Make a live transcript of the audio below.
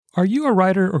Are you a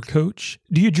writer or coach?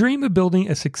 Do you dream of building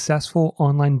a successful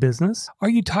online business? Are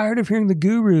you tired of hearing the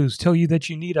gurus tell you that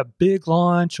you need a big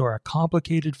launch or a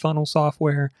complicated funnel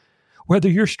software? Whether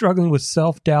you're struggling with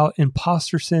self-doubt,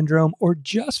 imposter syndrome, or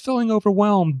just feeling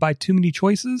overwhelmed by too many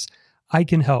choices, I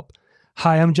can help.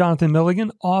 Hi, I'm Jonathan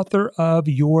Milligan, author of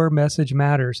Your Message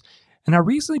Matters. And I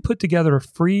recently put together a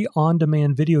free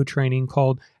on-demand video training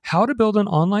called How to Build an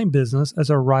Online Business as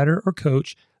a Writer or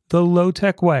Coach the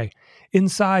Low-Tech Way.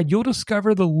 Inside, you'll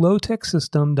discover the low-tech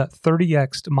system that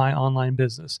 30x'd my online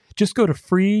business. Just go to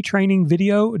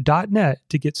freetrainingvideo.net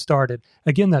to get started.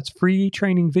 Again, that's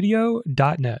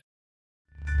freetrainingvideo.net.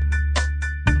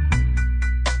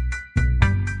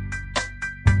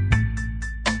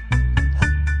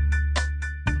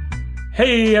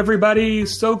 Hey everybody,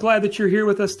 so glad that you're here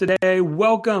with us today.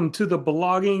 Welcome to the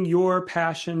Blogging Your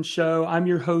Passion show. I'm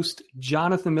your host,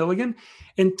 Jonathan Milligan,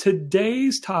 and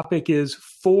today's topic is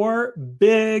 4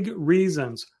 big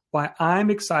reasons why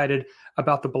I'm excited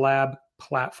about the Blab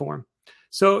platform.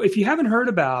 So if you haven't heard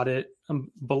about it,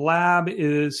 Blab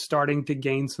is starting to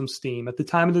gain some steam. At the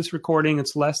time of this recording,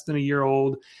 it's less than a year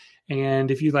old, and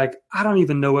if you're like, I don't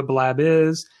even know what Blab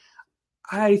is,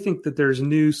 I think that there's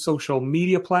new social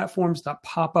media platforms that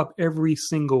pop up every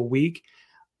single week.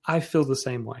 I feel the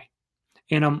same way.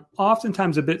 And I'm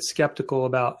oftentimes a bit skeptical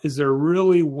about, is there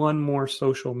really one more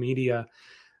social media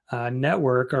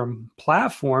network or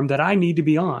platform that I need to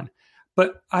be on?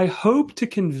 But I hope to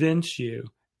convince you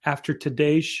after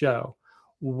today's show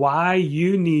why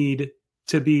you need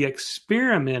to be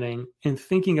experimenting and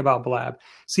thinking about Blab.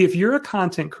 See, if you're a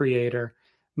content creator,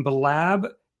 Blab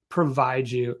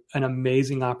provides you an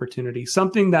amazing opportunity,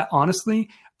 something that honestly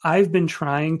I've been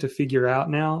trying to figure out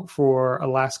now for the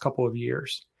last couple of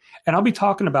years. And I'll be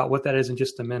talking about what that is in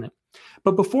just a minute.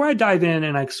 But before I dive in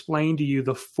and I explain to you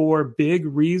the 4 big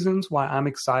reasons why I'm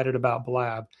excited about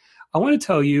Blab, I want to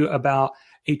tell you about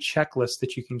a checklist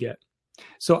that you can get.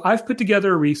 So I've put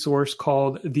together a resource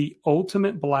called the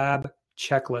Ultimate Blab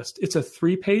Checklist. It's a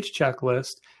 3-page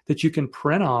checklist that you can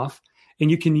print off, and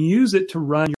you can use it to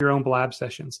run your own Blab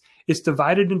sessions. It's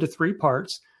divided into 3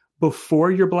 parts: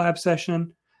 before your Blab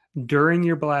session, during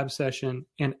your Blab session,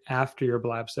 and after your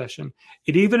Blab session.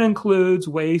 It even includes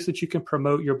ways that you can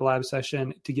promote your Blab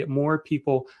session to get more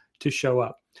people to show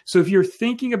up. So if you're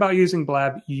thinking about using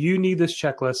Blab, you need this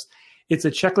checklist. It's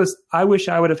a checklist I wish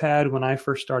I would have had when I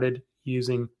first started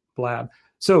using Blab.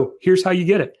 So here's how you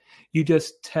get it. You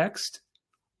just text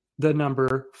the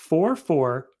number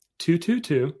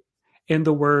 44222 and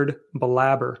the word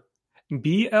Blabber,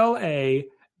 Blabber.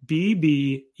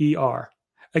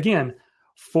 Again,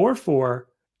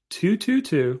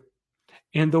 44222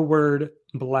 and the word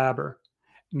Blabber,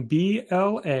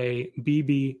 Blabber.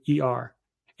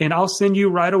 And I'll send you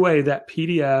right away that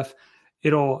PDF.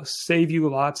 It'll save you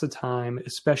lots of time,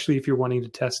 especially if you're wanting to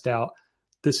test out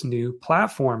this new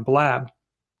platform, Blab.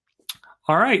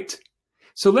 All right,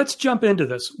 so let's jump into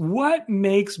this. What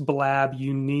makes Blab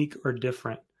unique or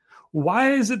different?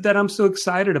 Why is it that I'm so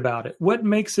excited about it? What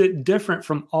makes it different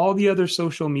from all the other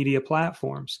social media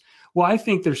platforms? Well, I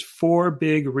think there's 4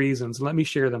 big reasons. Let me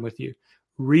share them with you.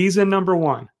 Reason number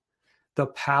 1, the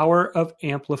power of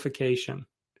amplification.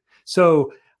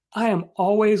 So I am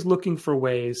always looking for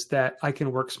ways that I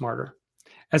can work smarter.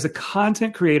 As a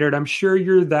content creator, and I'm sure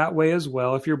you're that way as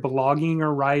well, if you're blogging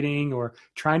or writing or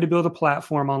trying to build a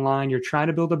platform online, you're trying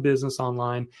to build a business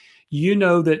online, you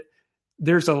know that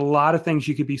there's a lot of things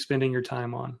you could be spending your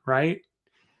time on, right?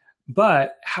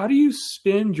 But how do you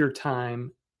spend your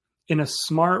time in a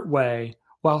smart way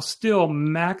while still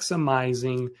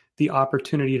maximizing the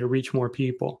opportunity to reach more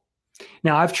people?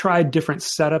 Now, I've tried different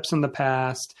setups in the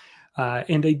past,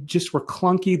 and they just were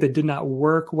clunky. They did not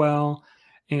work well,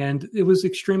 and it was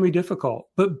extremely difficult.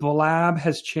 But Blab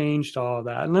has changed all of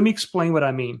that. And let me explain what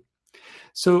I mean.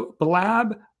 So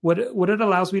Blab, what it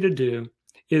allows me to do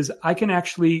is I can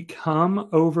actually come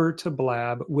over to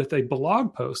Blab with a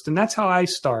blog post. And that's how I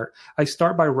start. I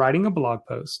start by writing a blog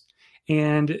post,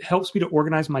 and it helps me to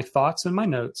organize my thoughts and my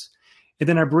notes. And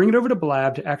then I bring it over to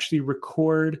Blab to actually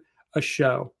record a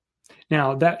show.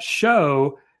 Now, that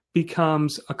show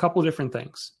becomes a couple different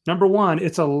things. Number 1,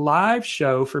 it's a live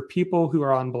show for people who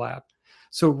are on Blab.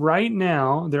 So right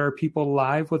now, there are people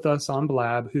live with us on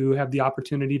Blab who have the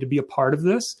opportunity to be a part of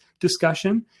this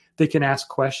discussion. They can ask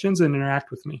questions and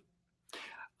interact with me.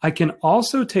 I can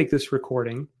also take this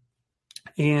recording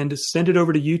and send it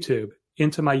over to YouTube,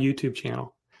 into my YouTube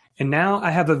channel. And now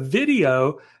I have a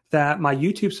video that my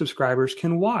YouTube subscribers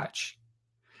can watch.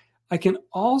 I can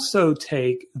also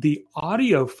take the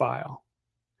audio file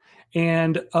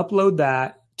and upload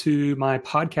that to my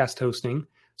podcast hosting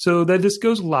so that this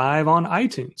goes live on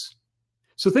iTunes.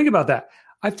 So think about that.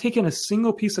 I've taken a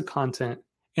single piece of content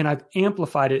and I've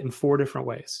amplified it in 4 different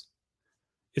ways.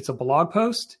 It's a blog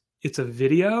post, it's a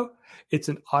video, it's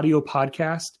an audio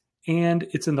podcast, and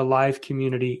it's in the live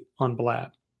community on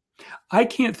Blab. I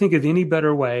can't think of any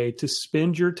better way to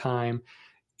spend your time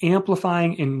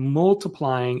amplifying and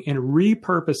multiplying and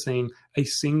repurposing a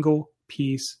single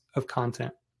piece of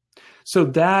content. So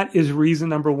that is reason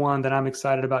number 1 that I'm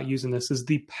excited about using this, is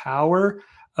the power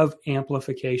of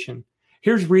amplification.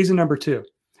 Here's reason number 2,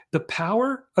 the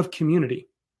power of community.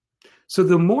 So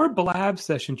the more Blab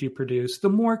sessions you produce, the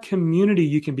more community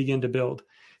you can begin to build.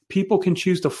 People can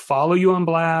choose to follow you on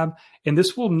Blab, and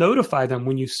this will notify them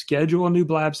when you schedule a new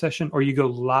Blab session or you go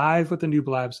live with a new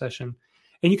Blab session.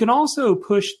 And you can also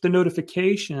push the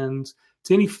notifications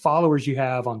to any followers you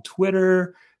have on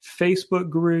Twitter, Facebook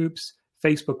groups,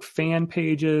 Facebook fan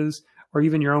pages, or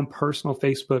even your own personal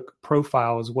Facebook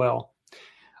profile as well.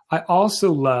 I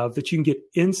also love that you can get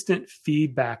instant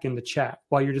feedback in the chat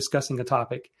while you're discussing a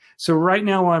topic. So right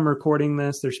now while I'm recording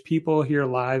this, there's people here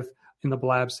live in the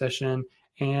Blab session,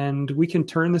 and we can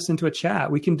turn this into a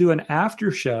chat. We can do an after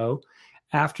show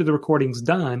after the recording's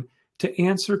done to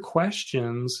answer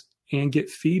questions and get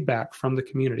feedback from the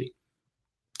community.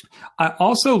 I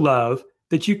also love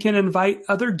that you can invite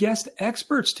other guest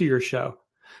experts to your show.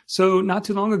 So not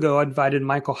too long ago, I invited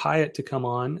Michael Hyatt to come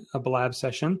on a Blab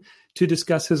session to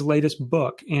discuss his latest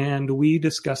book. And we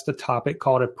discussed a topic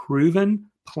called A Proven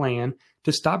Plan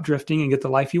to Stop Drifting and Get the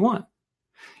Life You Want.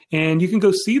 And you can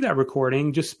go see that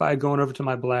recording just by going over to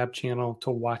my Blab channel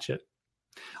to watch it.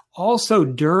 Also,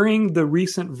 during the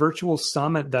recent virtual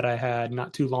summit that I had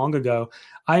not too long ago,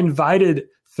 I invited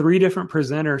 3 different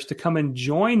presenters to come and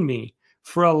join me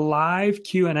for a live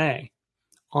Q&A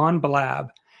on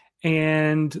Blab.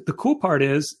 And the cool part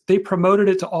is they promoted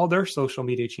it to all their social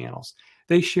media channels.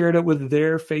 They shared it with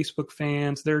their Facebook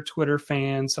fans, their Twitter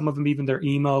fans, some of them even their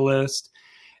email list.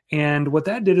 And what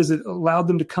that did is it allowed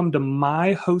them to come to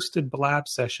my hosted Blab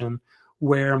session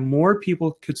where more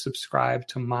people could subscribe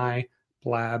to my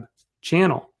Blab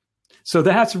channel. So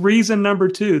that's reason number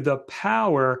 2, the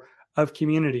power of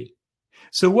community.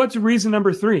 So what's reason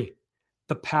number 3?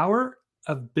 The power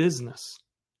of business.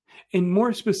 And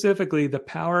more specifically, the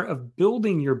power of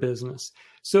building your business.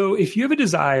 So if you have a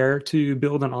desire to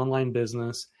build an online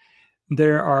business,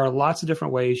 there are lots of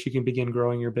different ways you can begin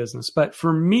growing your business. But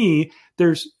for me,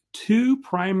 there's 2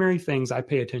 primary things I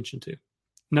pay attention to.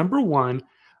 Number 1,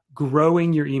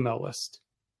 growing your email list.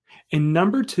 And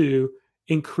number 2,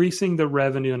 increasing the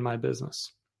revenue in my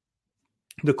business.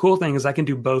 The cool thing is I can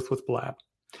do both with Blab.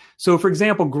 So for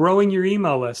example, growing your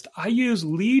email list, I use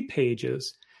lead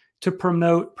pages to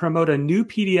promote a new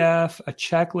PDF, a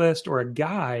checklist, or a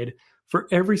guide for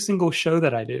every single show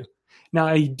that I do. Now,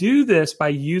 I do this by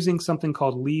using something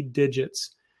called lead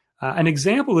digits. An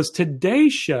example is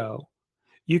today's show.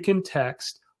 You can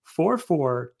text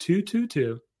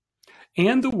 44222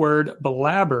 and the word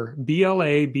Blabber,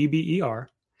 Blabber,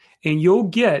 and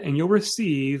you'll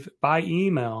receive by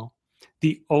email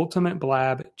the ultimate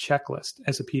Blab checklist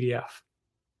as a PDF.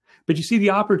 But you see, the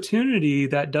opportunity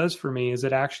that does for me is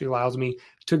it actually allows me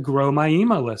to grow my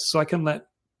email list so I can let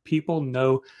people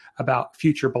know about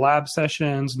future Blab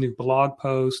sessions, new blog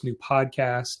posts, new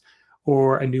podcasts,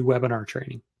 or a new webinar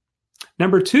training.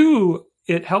 Number 2,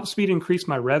 it helps me to increase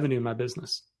my revenue in my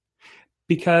business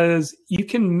because you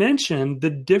can mention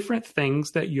the different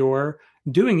things that you're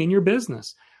doing in your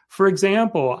business. For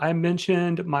example, I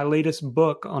mentioned my latest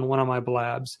book on one of my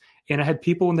Blabs, and I had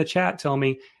people in the chat tell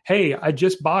me, hey, I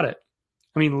just bought it.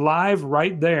 I mean, live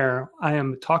right there, I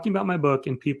am talking about my book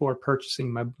and people are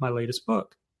purchasing my latest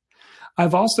book.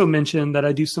 I've also mentioned that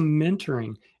I do some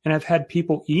mentoring, and I've had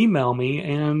people email me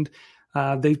and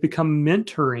they've become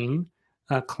mentoring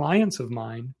clients of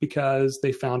mine because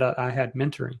they found out I had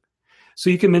mentoring. So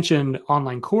you can mention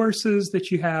online courses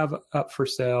that you have up for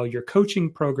sale, your coaching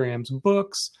programs,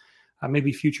 books,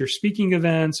 maybe future speaking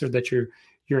events, or that you're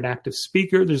an active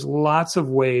speaker. There's lots of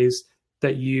ways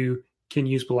that you can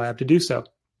use Blab to do so.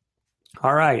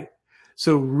 All right.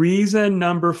 So reason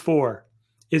number 4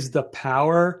 is the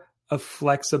power of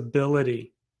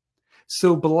flexibility.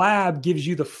 So Blab gives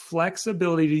you the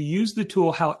flexibility to use the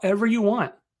tool however you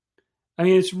want. I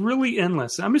mean, it's really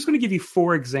endless. I'm just going to give you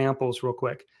 4 examples real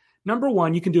quick. Number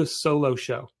 1, you can do a solo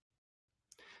show.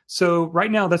 So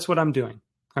right now, that's what I'm doing.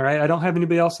 All right. I don't have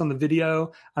anybody else on the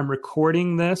video. I'm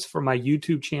recording this for my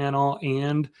YouTube channel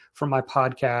and for my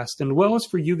podcast, and well as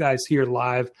for you guys here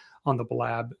live on the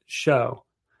Blab show.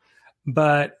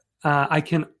 But I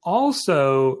can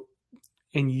also,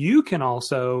 and you can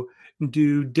also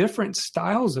do different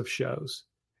styles of shows.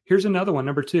 Here's another one,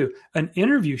 number 2, an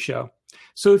interview show.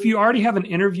 So if you already have an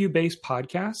interview-based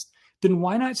podcast, then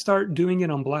why not start doing it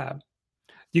on Blab?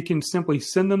 You can simply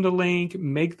send them the link,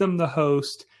 make them the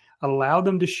host, allow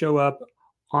them to show up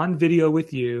on video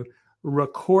with you,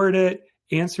 record it,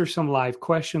 answer some live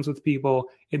questions with people,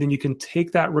 and then you can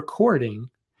take that recording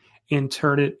and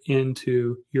turn it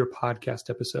into your podcast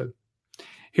episode.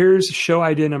 Here's show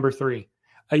idea number 3,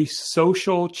 a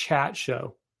social chat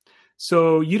show.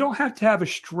 So you don't have to have a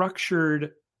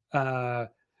structured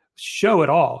show at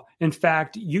all. In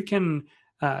fact, you can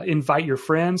invite your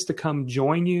friends to come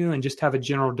join you and just have a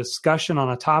general discussion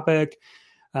on a topic.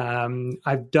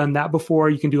 I've done that before.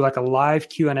 You can do like a live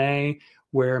Q&A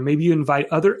where maybe you invite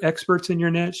other experts in your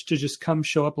niche to just come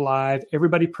show up live.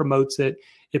 Everybody promotes it.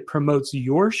 It promotes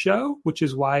your show, which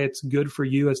is why it's good for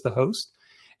you as the host.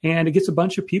 And it gets a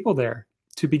bunch of people there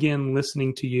to begin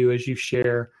listening to you as you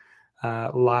share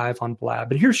live on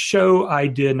Blab. And here's show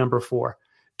idea number 4.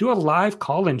 Do a live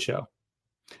call-in show.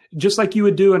 Just like you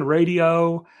would do in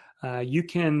radio, you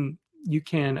can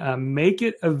make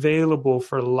it available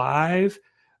for live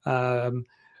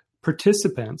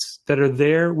participants that are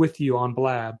there with you on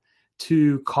Blab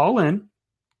to call in.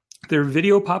 Their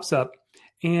video pops up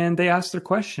and they ask their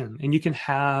question and you can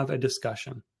have a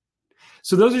discussion.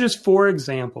 So those are just 4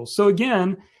 examples. So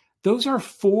again, those are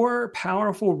 4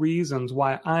 powerful reasons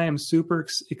why I am super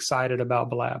excited about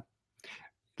Blab.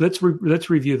 Let's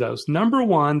review those. Number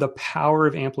 1, the power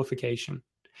of amplification.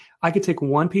 I could take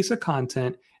one piece of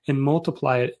content and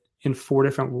multiply it in 4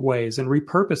 different ways and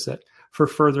repurpose it for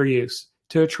further use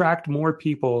to attract more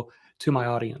people to my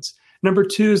audience. Number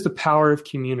 2 is the power of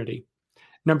community.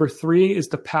 Number 3 is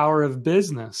the power of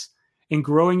business in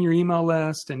growing your email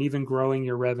list and even growing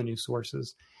your revenue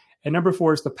sources. And number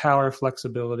 4 is the power of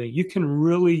flexibility. You can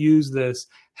really use this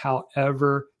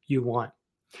however you want.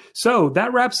 So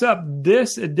that wraps up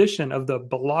this edition of the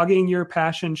Blogging Your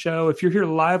Passion show. If you're here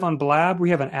live on Blab,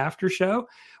 we have an after show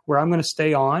where I'm going to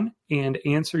stay on and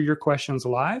answer your questions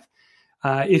live.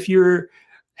 If you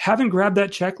haven't grabbed that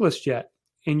checklist yet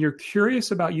and you're curious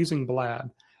about using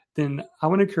Blab, then I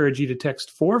want to encourage you to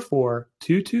text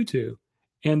 44222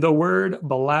 and the word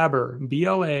Blabber,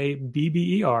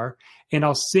 Blabber, and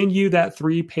I'll send you that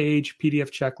 3-page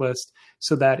PDF checklist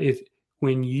so that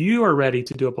when you are ready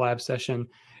to do a Blab session,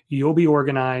 you'll be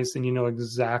organized and you know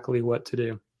exactly what to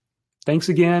do. Thanks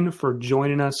again for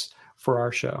joining us for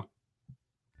our show.